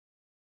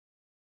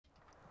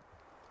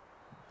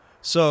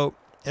So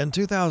in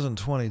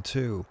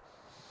 2022,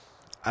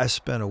 I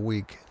spent a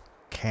week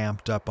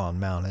camped up on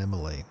Mount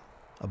Emily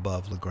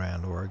above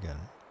LaGrande, Oregon,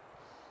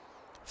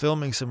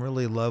 filming some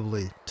really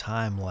lovely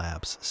time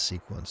lapse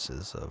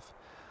sequences of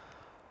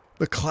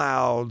the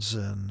clouds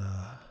and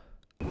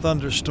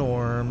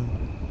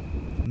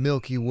thunderstorm,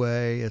 Milky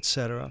Way,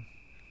 etc.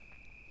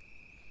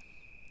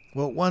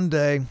 Well, one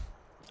day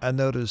I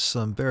noticed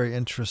some very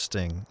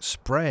interesting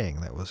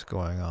spraying that was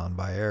going on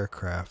by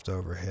aircraft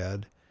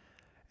overhead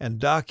and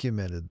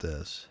documented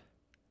this.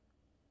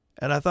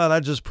 And I thought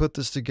I'd just put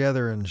this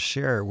together and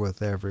share it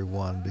with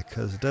everyone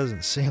because it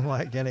doesn't seem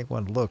like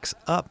anyone looks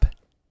up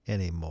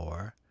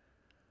anymore.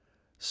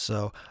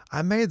 So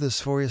I made this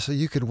for you so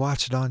you could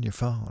watch it on your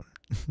phone.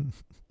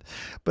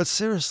 But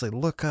seriously,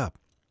 look up.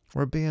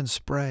 We're being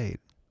sprayed.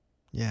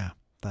 Yeah,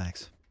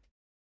 thanks.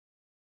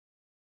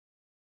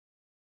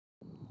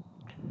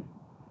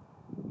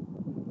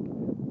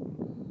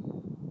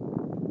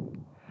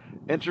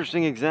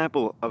 Interesting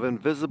example of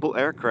invisible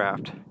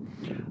aircraft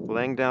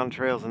laying down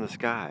trails in the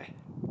sky.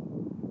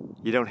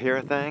 You don't hear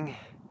a thing,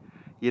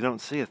 you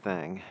don't see a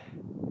thing,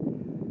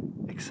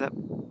 except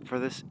for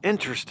this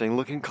interesting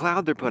looking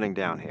cloud they're putting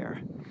down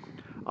here,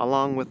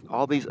 along with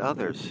all these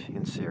others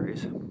in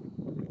series.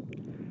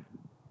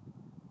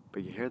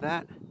 But you hear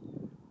that?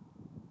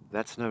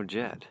 That's no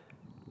jet.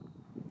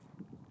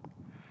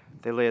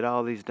 They laid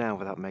all these down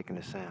without making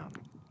a sound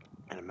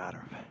in a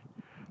matter of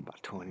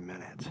about 20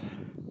 minutes.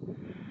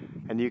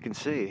 And you can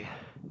see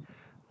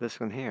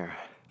this one here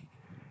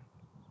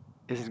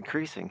is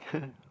increasing.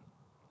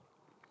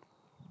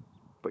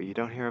 But you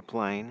don't hear a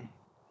plane.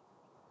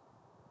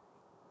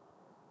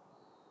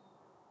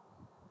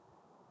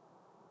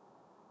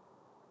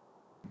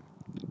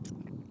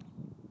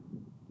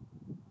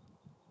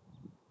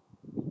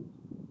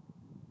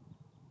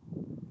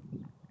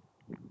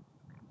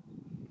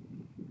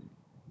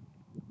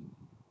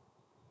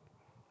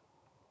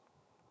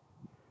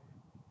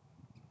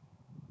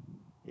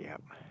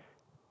 Yep.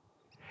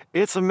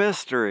 It's a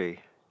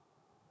mystery.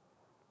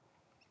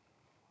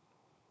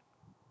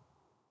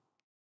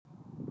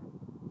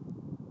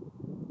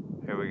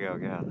 Here we go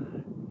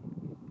again.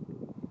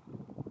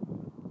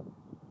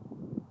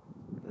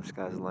 This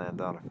guy's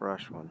landed on a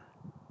fresh one.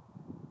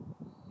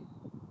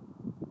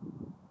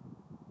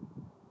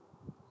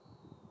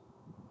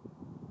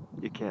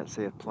 You can't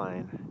see a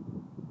plane.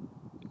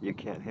 You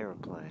can't hear a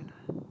plane.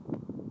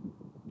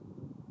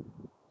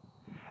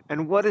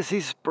 And what is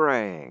he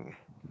spraying?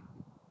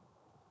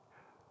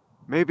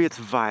 Maybe it's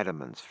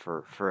vitamins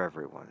for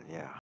everyone,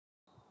 yeah.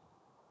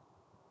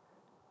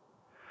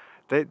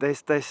 They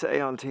say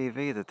on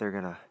TV that they're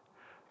gonna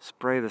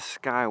spray the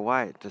sky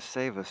white to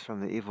save us from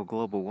the evil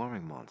global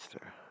warming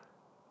monster.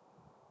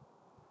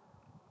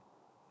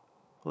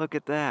 Look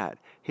at that.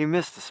 He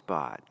missed the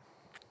spot.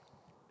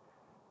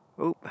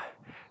 Oop.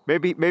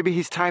 Maybe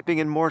he's typing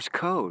in Morse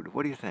code.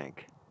 What do you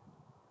think?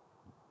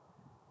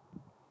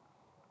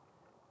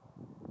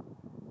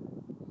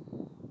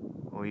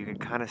 Well, you can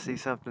kind of see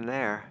something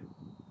there.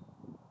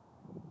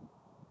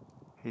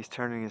 He's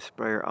turning his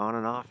sprayer on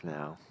and off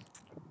now.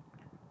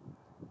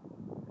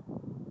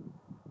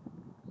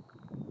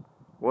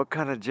 What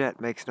kind of jet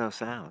makes no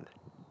sound?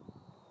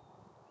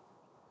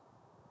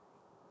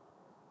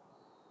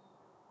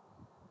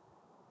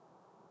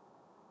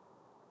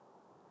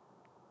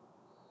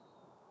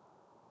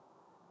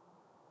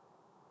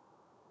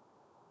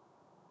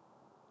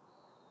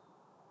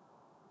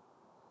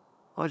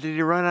 Oh, did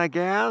he run out of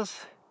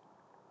gas?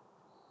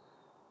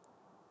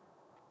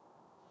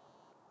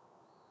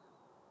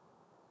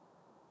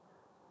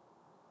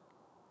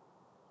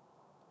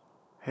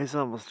 He's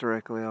almost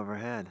directly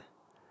overhead.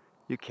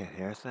 You can't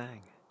hear a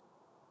thing.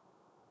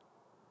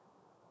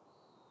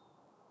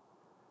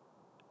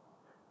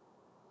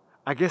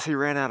 I guess he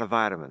ran out of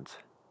vitamins.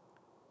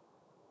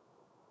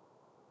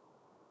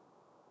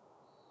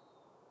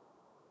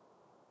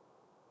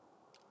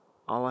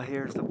 All I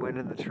hear is the wind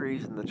in the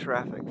trees and the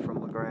traffic from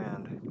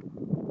LaGrande.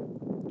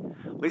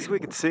 At least we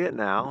can see it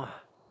now.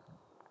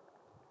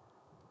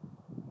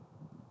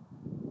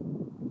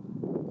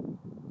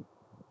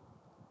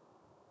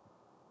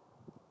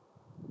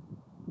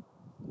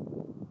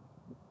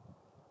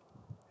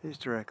 He's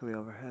directly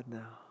overhead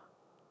now.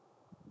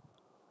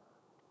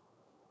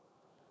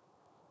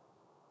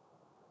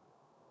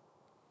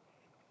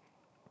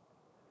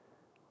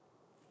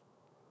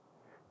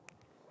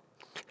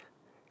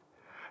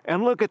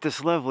 And look at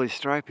this lovely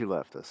stripe he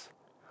left us.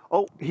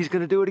 Oh, he's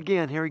gonna do it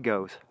again. Here he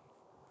goes.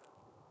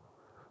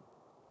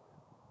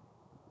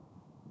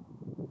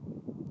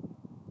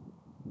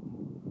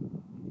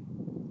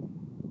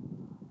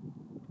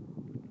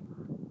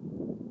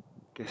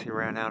 Guess he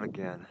ran out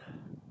again.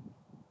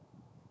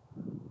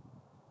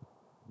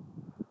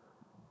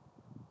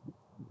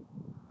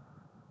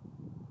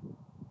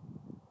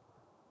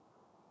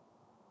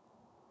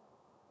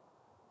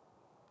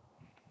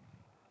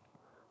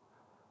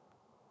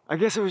 I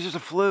guess it was just a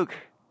fluke.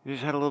 He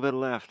just had a little bit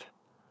left.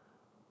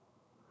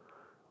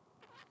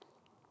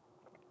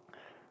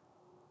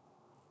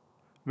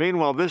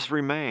 Meanwhile, this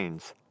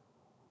remains.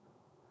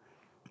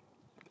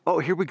 Oh,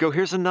 here we go.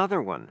 Here's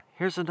another one.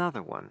 Here's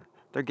another one.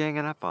 They're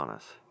ganging up on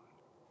us.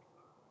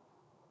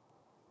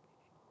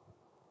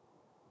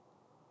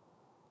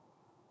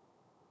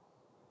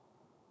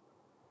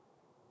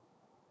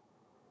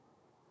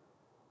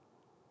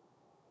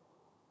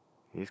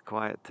 He's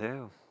quiet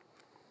too.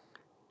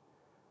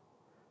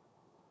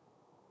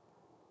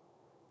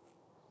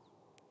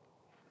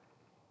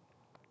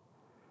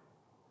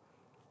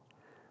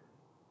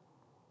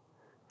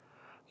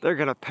 They're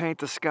gonna paint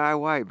the sky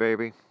white,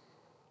 baby.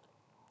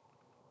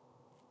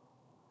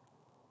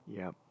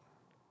 Yep.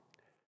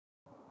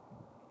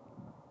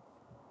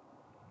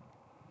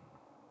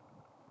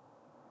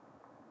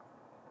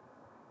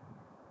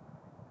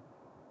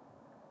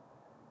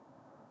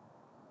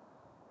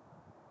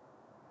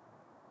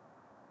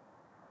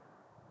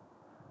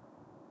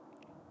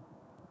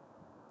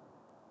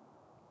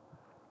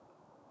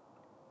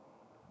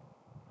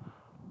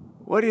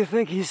 What do you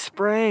think he's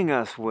spraying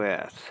us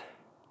with?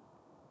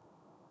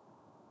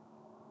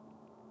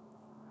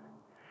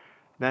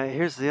 Now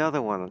here's the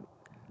other one.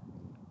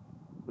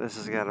 This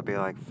has got to be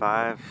like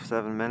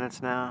 5-7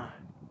 minutes now.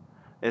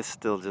 It's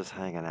still just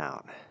hanging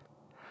out.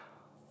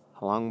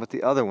 Along with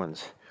the other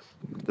ones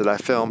that I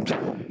filmed.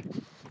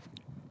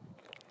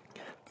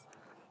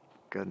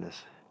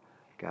 Goodness,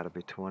 got to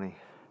be 20,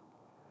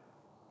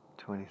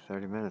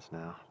 30 minutes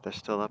now. They're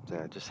still up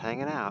there, just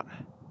hanging out.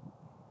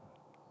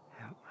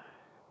 Yep.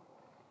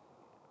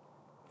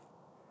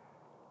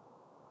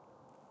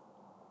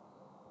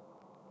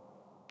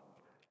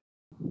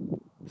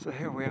 So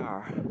here we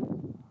are.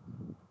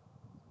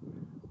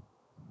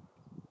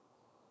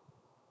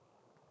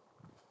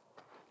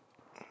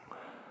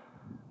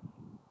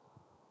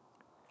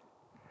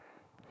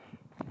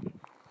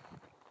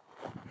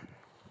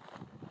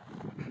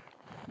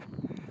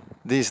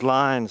 These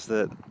lines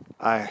that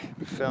I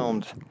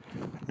filmed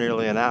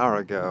nearly an hour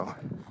ago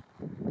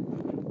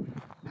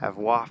have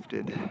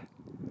wafted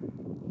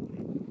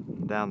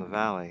down the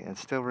valley and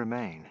still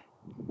remain.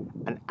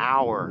 An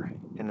hour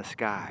in the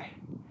sky.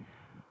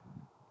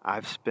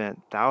 I've spent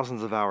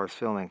thousands of hours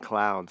filming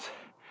clouds.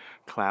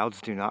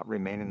 Clouds do not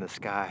remain in the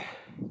sky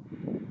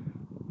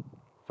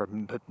for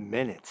but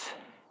minutes.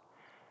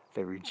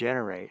 They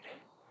regenerate.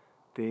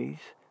 These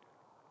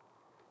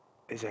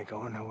ain't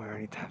going nowhere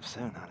anytime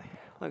soon, honey.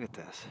 Look at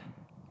this.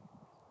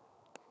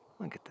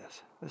 Look at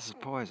this. This is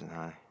poison,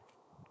 honey.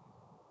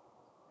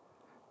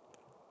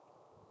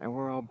 And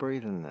we're all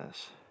breathing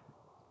this.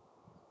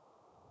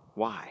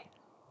 Why?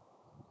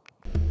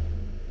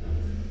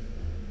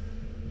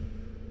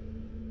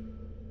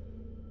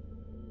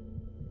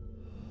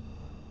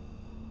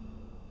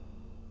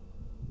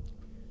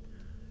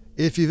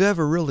 If you've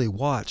ever really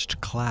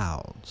watched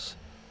clouds,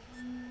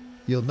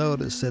 you'll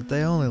notice that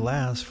they only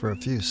last for a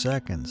few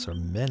seconds or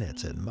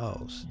minutes at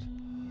most.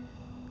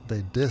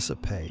 They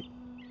dissipate,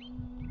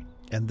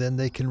 and then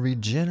they can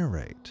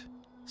regenerate.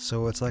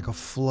 So it's like a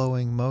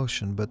flowing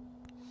motion, but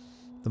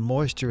the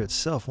moisture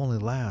itself only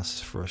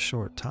lasts for a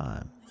short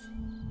time.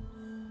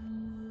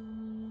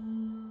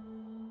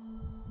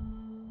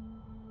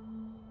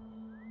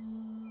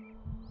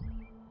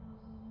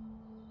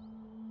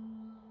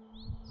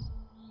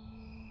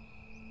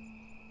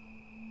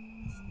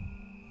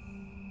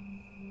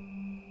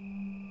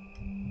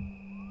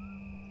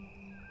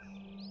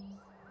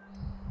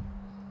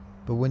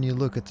 But when you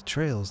look at the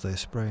trails they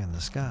spray in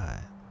the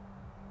sky,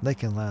 they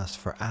can last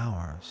for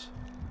hours.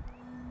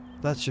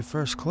 That's your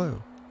first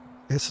clue.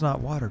 It's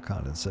not water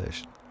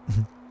condensation.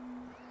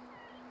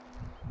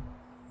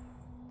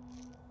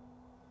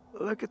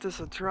 Look at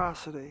this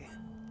atrocity.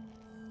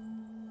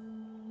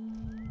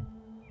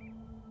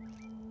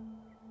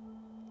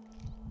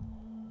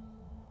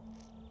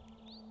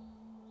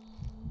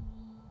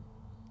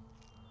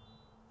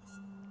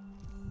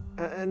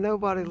 And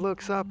nobody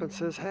looks up and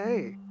says,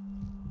 hey,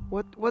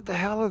 what the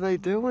hell are they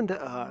doing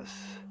to us?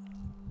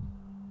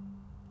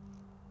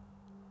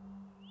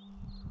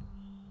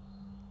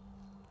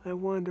 I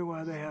wonder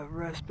why they have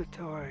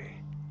respiratory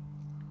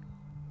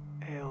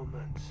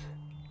ailments.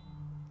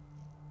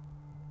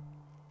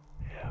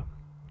 Yeah.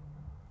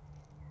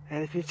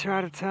 And if you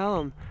try to tell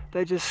them,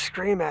 they just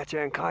scream at you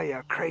and call you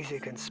a crazy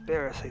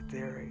conspiracy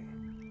theory.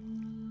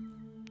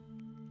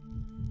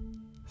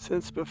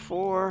 Since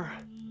before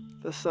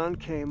the sun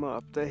came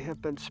up, they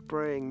have been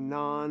spraying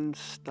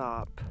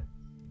non-stop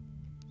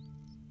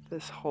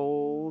this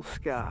whole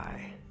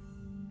sky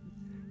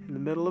in the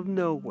middle of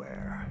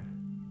nowhere.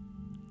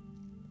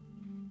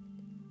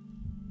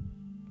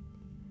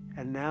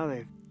 And now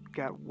they've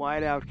got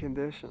whiteout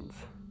conditions.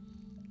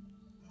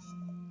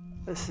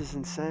 This is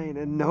insane,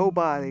 and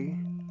nobody,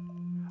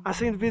 I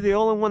seem to be the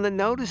only one that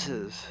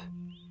notices.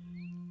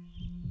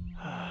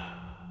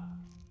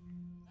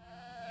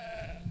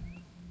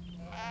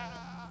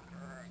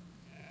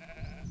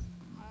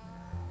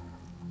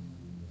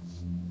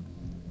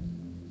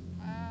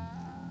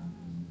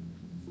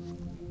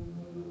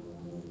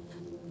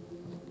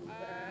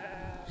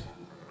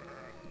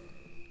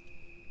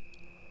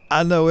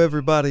 I know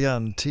everybody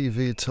on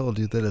TV told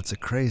you that it's a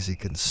crazy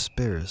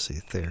conspiracy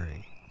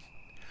theory,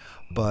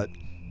 but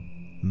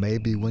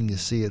maybe when you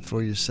see it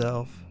for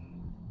yourself,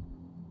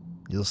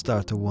 you'll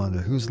start to wonder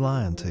who's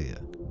lying to you.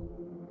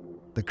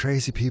 The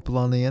crazy people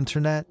on the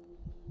internet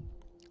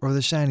or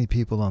the shiny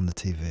people on the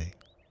TV?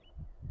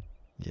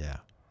 Yeah,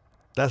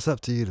 that's up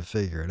to you to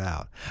figure it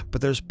out.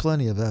 But there's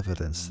plenty of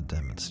evidence to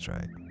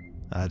demonstrate.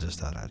 I just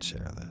thought I'd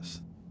share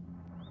this.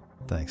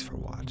 Thanks for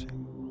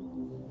watching.